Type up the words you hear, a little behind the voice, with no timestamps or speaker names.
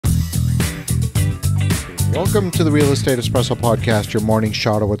Welcome to the Real Estate Espresso Podcast, your morning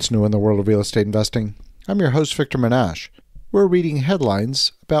shot of what's new in the world of real estate investing. I'm your host, Victor Menashe. We're reading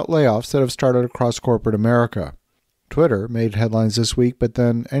headlines about layoffs that have started across corporate America. Twitter made headlines this week, but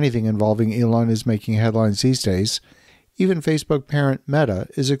then anything involving Elon is making headlines these days. Even Facebook parent Meta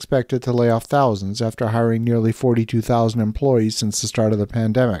is expected to lay off thousands after hiring nearly 42,000 employees since the start of the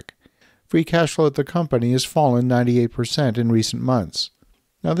pandemic. Free cash flow at the company has fallen 98% in recent months.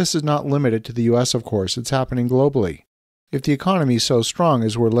 Now, this is not limited to the U.S., of course. It's happening globally. If the economy is so strong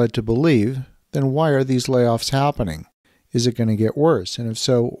as we're led to believe, then why are these layoffs happening? Is it going to get worse? And if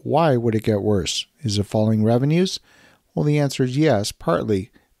so, why would it get worse? Is it falling revenues? Well, the answer is yes, partly,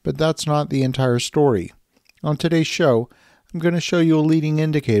 but that's not the entire story. On today's show, I'm going to show you a leading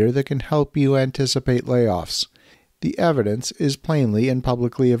indicator that can help you anticipate layoffs. The evidence is plainly and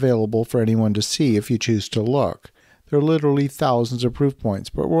publicly available for anyone to see if you choose to look. There are literally thousands of proof points,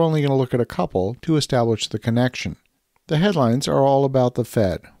 but we're only going to look at a couple to establish the connection. The headlines are all about the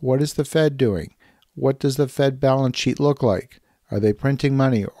Fed. What is the Fed doing? What does the Fed balance sheet look like? Are they printing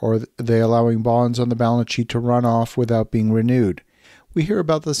money, or are they allowing bonds on the balance sheet to run off without being renewed? We hear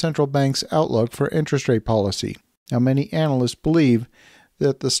about the central bank's outlook for interest rate policy. Now, many analysts believe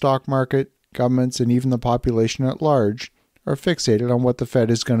that the stock market, governments, and even the population at large are fixated on what the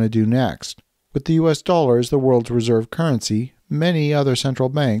Fed is going to do next. With the U.S. dollar as the world's reserve currency, many other central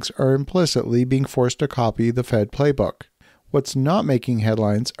banks are implicitly being forced to copy the Fed playbook. What's not making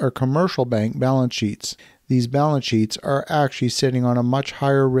headlines are commercial bank balance sheets. These balance sheets are actually sitting on a much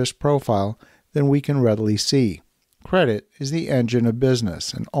higher risk profile than we can readily see. Credit is the engine of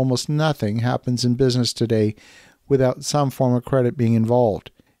business, and almost nothing happens in business today without some form of credit being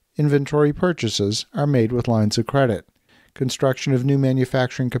involved. Inventory purchases are made with lines of credit. Construction of new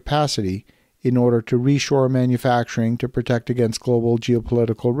manufacturing capacity in order to reshore manufacturing to protect against global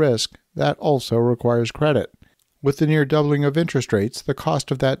geopolitical risk, that also requires credit. With the near doubling of interest rates, the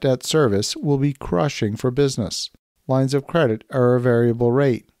cost of that debt service will be crushing for business. Lines of credit are a variable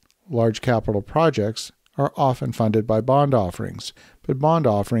rate. Large capital projects are often funded by bond offerings, but bond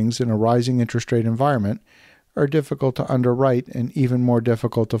offerings in a rising interest rate environment are difficult to underwrite and even more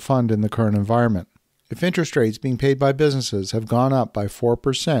difficult to fund in the current environment. If interest rates being paid by businesses have gone up by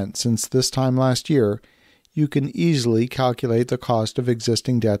 4% since this time last year, you can easily calculate the cost of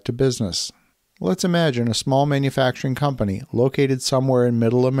existing debt to business. Let's imagine a small manufacturing company located somewhere in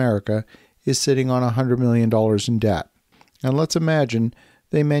Middle America is sitting on $100 million in debt. And let's imagine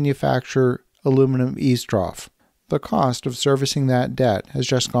they manufacture aluminum eaves trough. The cost of servicing that debt has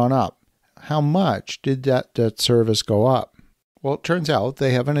just gone up. How much did that debt service go up? Well, it turns out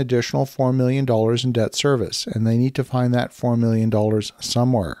they have an additional $4 million in debt service, and they need to find that $4 million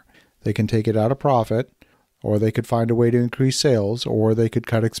somewhere. They can take it out of profit, or they could find a way to increase sales, or they could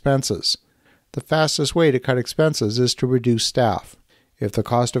cut expenses. The fastest way to cut expenses is to reduce staff. If the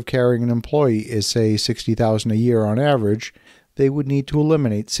cost of carrying an employee is, say, $60,000 a year on average, they would need to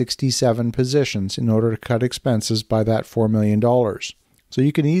eliminate 67 positions in order to cut expenses by that $4 million. So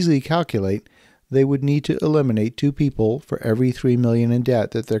you can easily calculate they would need to eliminate 2 people for every $3 million in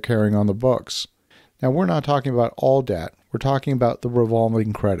debt that they're carrying on the books. Now, we're not talking about all debt. We're talking about the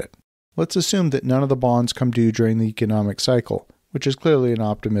revolving credit. Let's assume that none of the bonds come due during the economic cycle, which is clearly an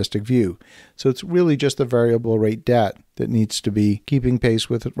optimistic view. So it's really just the variable rate debt that needs to be keeping pace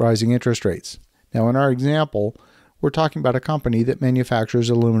with rising interest rates. Now, in our example, we're talking about a company that manufactures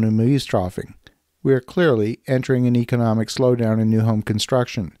aluminum eaves troughing. We are clearly entering an economic slowdown in new home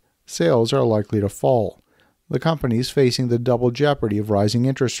construction. Sales are likely to fall. The company is facing the double jeopardy of rising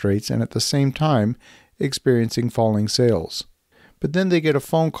interest rates and at the same time experiencing falling sales. But then they get a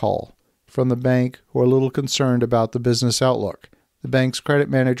phone call from the bank who are a little concerned about the business outlook. The bank's credit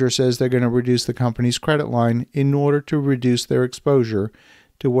manager says they're going to reduce the company's credit line in order to reduce their exposure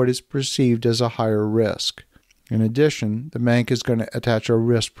to what is perceived as a higher risk. In addition, the bank is going to attach a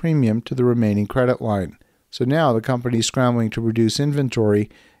risk premium to the remaining credit line. So now the company is scrambling to reduce inventory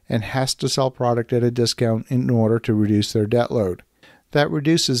and has to sell product at a discount in order to reduce their debt load. That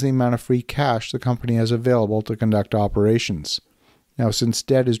reduces the amount of free cash the company has available to conduct operations. Now, since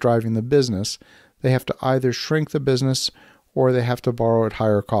debt is driving the business, they have to either shrink the business or they have to borrow at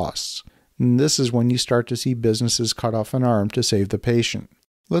higher costs. And this is when you start to see businesses cut off an arm to save the patient.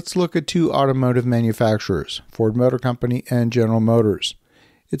 Let's look at 2 automotive manufacturers, Ford Motor Company and General Motors.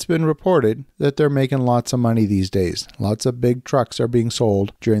 It's been reported that they're making lots of money these days. Lots of big trucks are being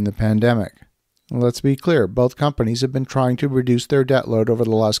sold during the pandemic. Let's be clear, both companies have been trying to reduce their debt load over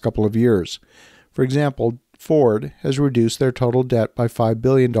the last couple of years. For example, Ford has reduced their total debt by $5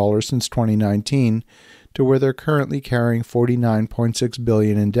 billion since 2019 to where they're currently carrying $49.6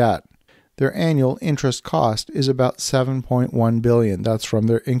 billion in debt. Their annual interest cost is about $7.1 billion. That's from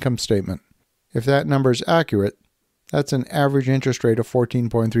their income statement. If that number is accurate, that's an average interest rate of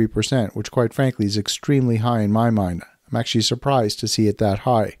 14.3%, which quite frankly is extremely high in my mind. I'm actually surprised to see it that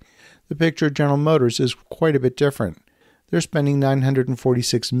high. The picture of General Motors is quite a bit different. They're spending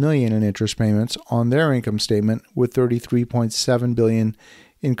 $946 million in interest payments on their income statement with $33.7 billion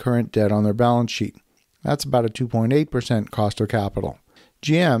in current debt on their balance sheet. That's about a 2.8% cost of capital.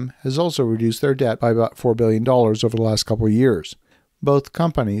 GM has also reduced their debt by about $4 billion over the last couple of years. Both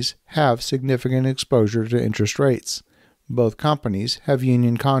companies have significant exposure to interest rates. Both companies have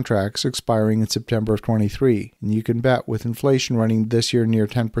union contracts expiring in September of 23, and you can bet with inflation running this year near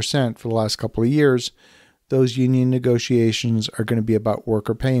 10% for the last couple of years, those union negotiations are going to be about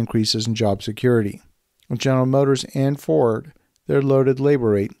worker pay increases and job security. With General Motors and Ford, their loaded labor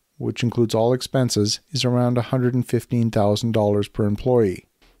rate, which includes all expenses, is around $115,000 per employee.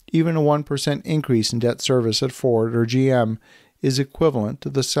 Even a 1% increase in debt service at Ford or GM is equivalent to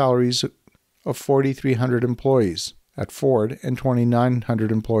the salaries of 4,300 employees at Ford and 2,900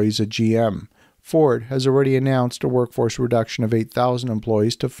 employees at GM. Ford has already announced a workforce reduction of 8,000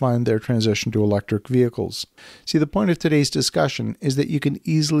 employees to fund their transition to electric vehicles. See, the point of today's discussion is that you can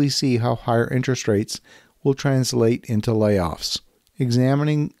easily see how higher interest rates will translate into layoffs.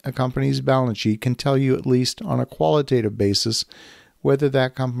 Examining a company's balance sheet can tell you, at least on a qualitative basis, whether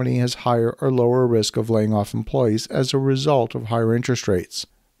that company has higher or lower risk of laying off employees as a result of higher interest rates.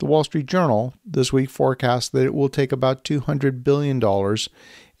 The Wall Street Journal this week forecasts that it will take about $200 billion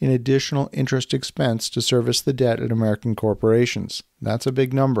in additional interest expense to service the debt at American corporations. That's a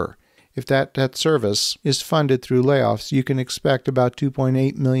big number. If that debt service is funded through layoffs, you can expect about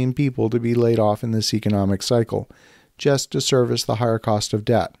 2.8 million people to be laid off in this economic cycle, just to service the higher cost of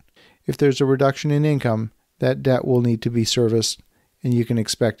debt. If there's a reduction in income, that debt will need to be serviced, and you can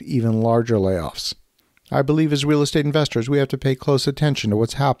expect even larger layoffs. I believe as real estate investors, we have to pay close attention to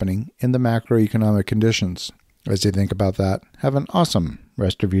what's happening in the macroeconomic conditions. As you think about that, have an awesome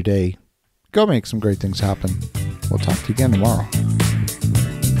rest of your day. Go make some great things happen. We'll talk to you again tomorrow.